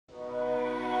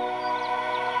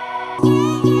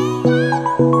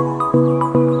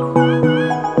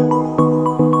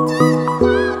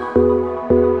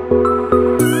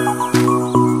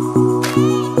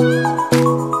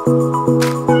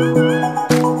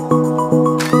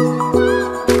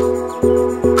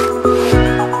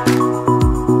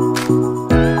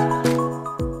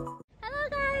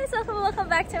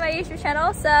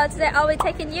Today I'll be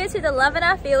taking you to the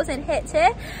Lavender fields in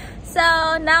Hitchin. So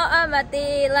now I'm at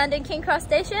the London Kingcross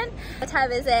Station. What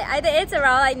time is it? I think it's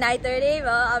around like 9:30, but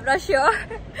I'm not sure.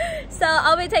 So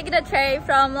I'll be taking the train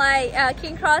from like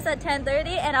Kingcross at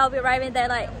 10:30 and I'll be arriving there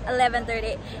like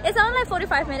 11:30. It's only like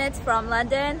 45 minutes from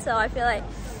London, so I feel like,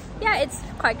 yeah, it's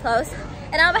quite close.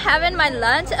 And I'm having my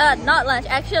lunch, not lunch,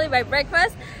 actually my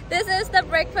breakfast. This is the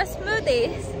breakfast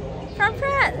smoothies from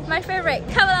Fred, my favorite.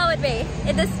 Come along with me.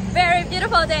 It is very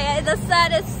beautiful day. The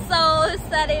sun is so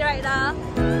sunny right now.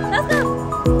 Let's go.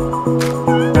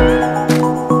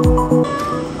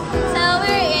 So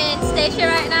we're in station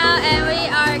right now and we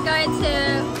are going to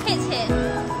Hitchin.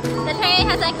 The train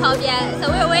hasn't come yet, so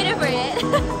we're waiting for it.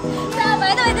 So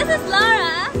by the way, this is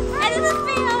Laura and this is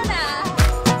Fiona.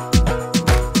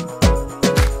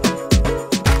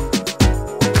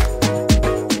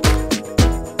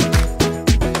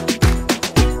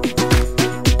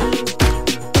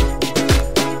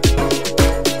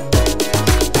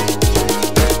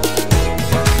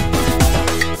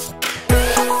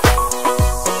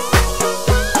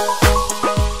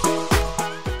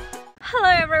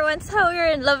 So we're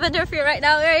in Lavender field right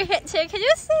now. We're in Hitchin. Can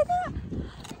you see that?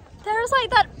 There's like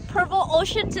that purple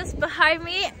ocean just behind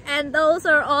me, and those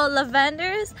are all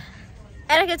lavenders.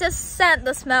 And I can just scent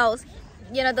the smells.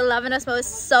 You know, the lavender smell is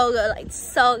so good, like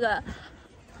so good.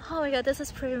 Oh my god, this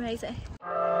is pretty amazing.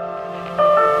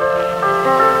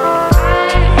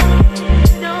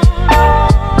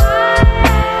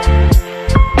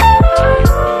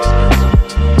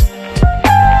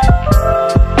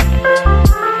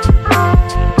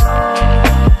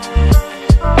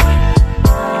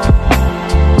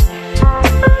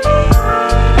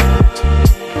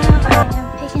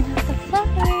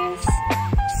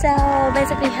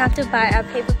 Basically you have to buy a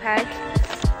paper bag.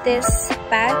 This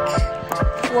bag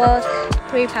worth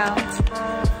 £3,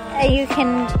 and you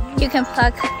can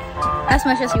pluck as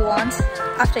much as you want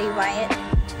after you buy it.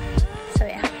 So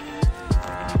yeah,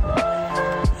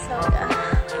 so good.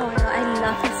 Oh my god, I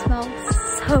love the smell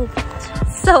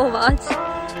so much.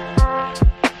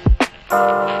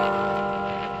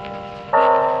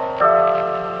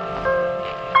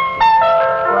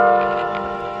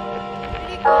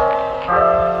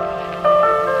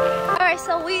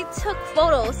 Took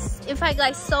photos, in fact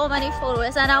like so many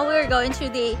photos, and now we're going to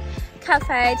the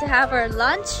cafe to have our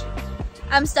lunch.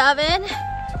 I'm starving.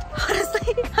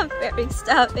 Honestly, I'm very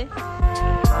starving.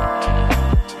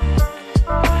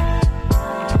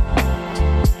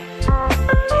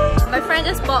 My friend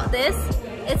just bought this.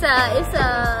 It's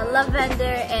a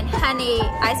lavender and honey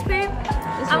ice cream.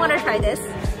 I want to try this.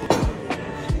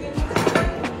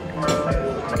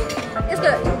 It's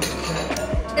good.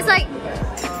 It's like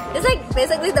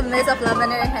basically the mist of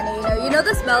lavender and honey, you know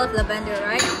the smell of lavender,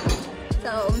 right?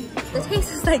 So the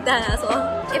taste is like that as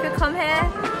well. If you come here,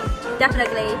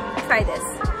 definitely try this.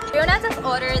 Fiona just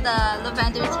ordered the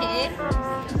lavender tea.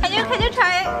 Can you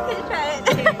try it? Can you try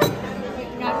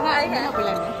it?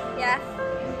 Okay. Yeah.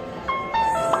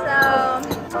 So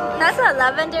that's a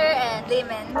lavender and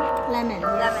lemon. Lemon,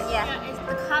 yeah.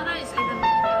 The color is even.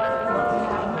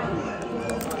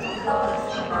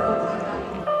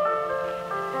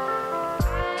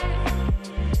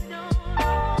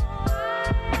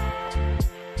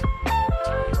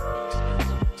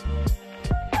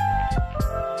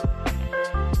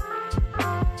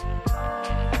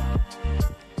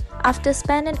 After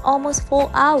spending almost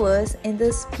 4 hours in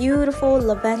this beautiful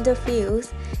lavender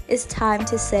fields, it's time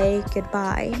to say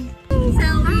goodbye. So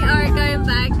we are going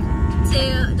back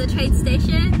to the train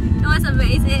station. It was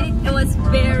amazing. It was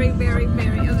very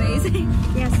amazing.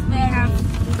 Yes, we have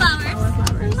flowers.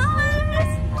 Flowers.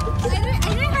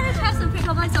 I didn't have a chance to pick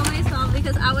up my so many flowers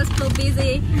because I was so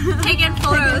busy taking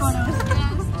photos.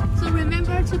 So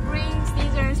remember to bring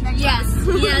scissors next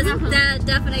time. Yes,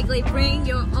 definitely bring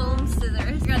your own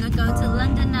scissors. We're gonna go to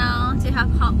London now to have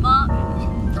hot pot.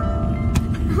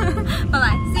 Bye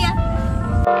bye. See ya.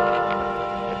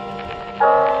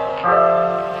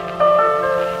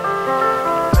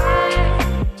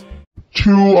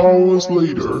 2 hours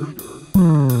later.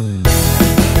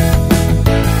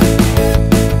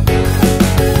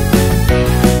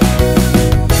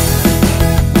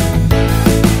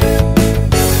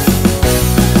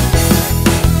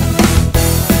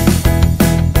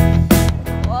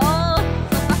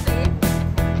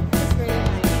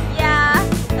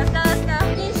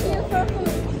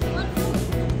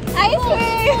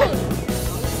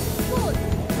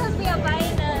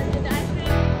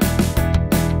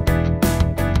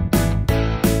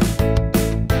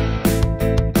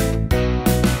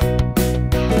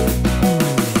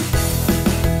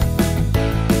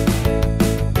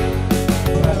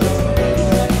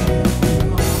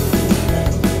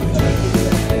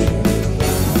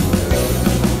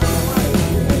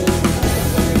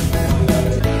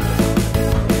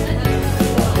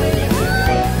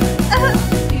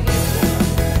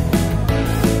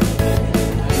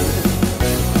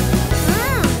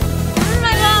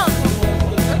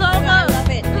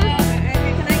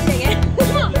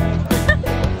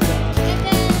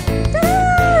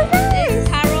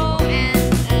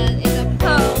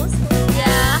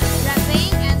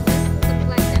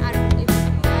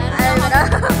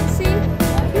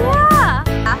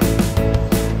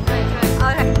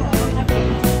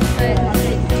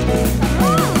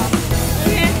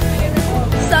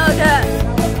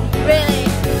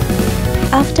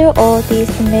 After all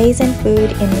these amazing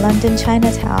food in London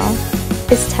Chinatown,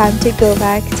 it's time to go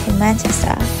back to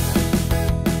Manchester.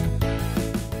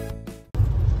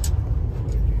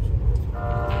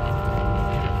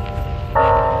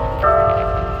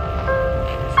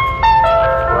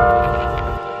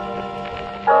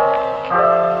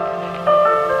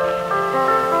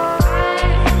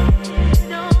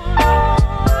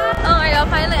 Oh my god,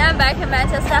 finally I'm back in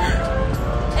Manchester.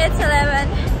 It's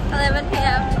 11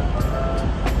 p.m.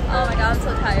 Oh my god, I'm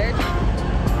so tired.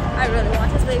 I really want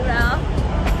to sleep now.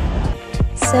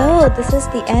 So this is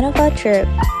the end of our trip.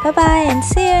 Bye bye and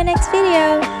see you in next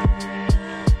video.